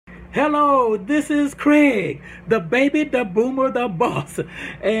Hello, this is Craig, the baby, the boomer, the boss.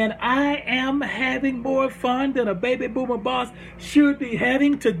 And I am having more fun than a baby boomer boss should be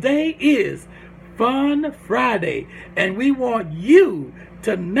having. Today is Fun Friday, and we want you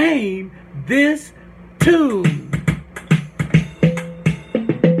to name this tune.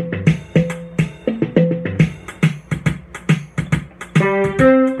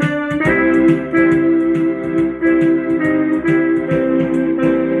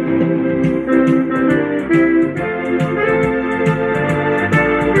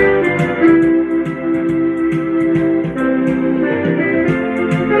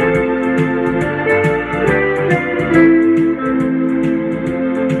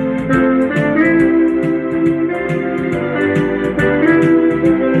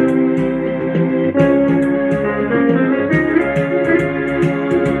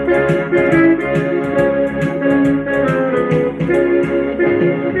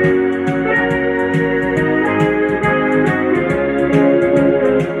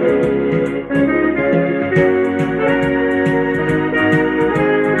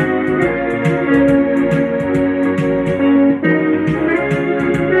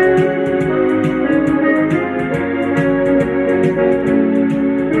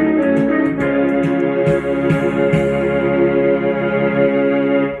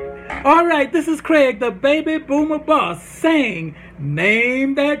 All right, this is Craig, the baby boomer boss, saying,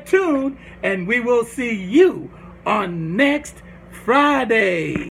 name that tune, and we will see you on next Friday.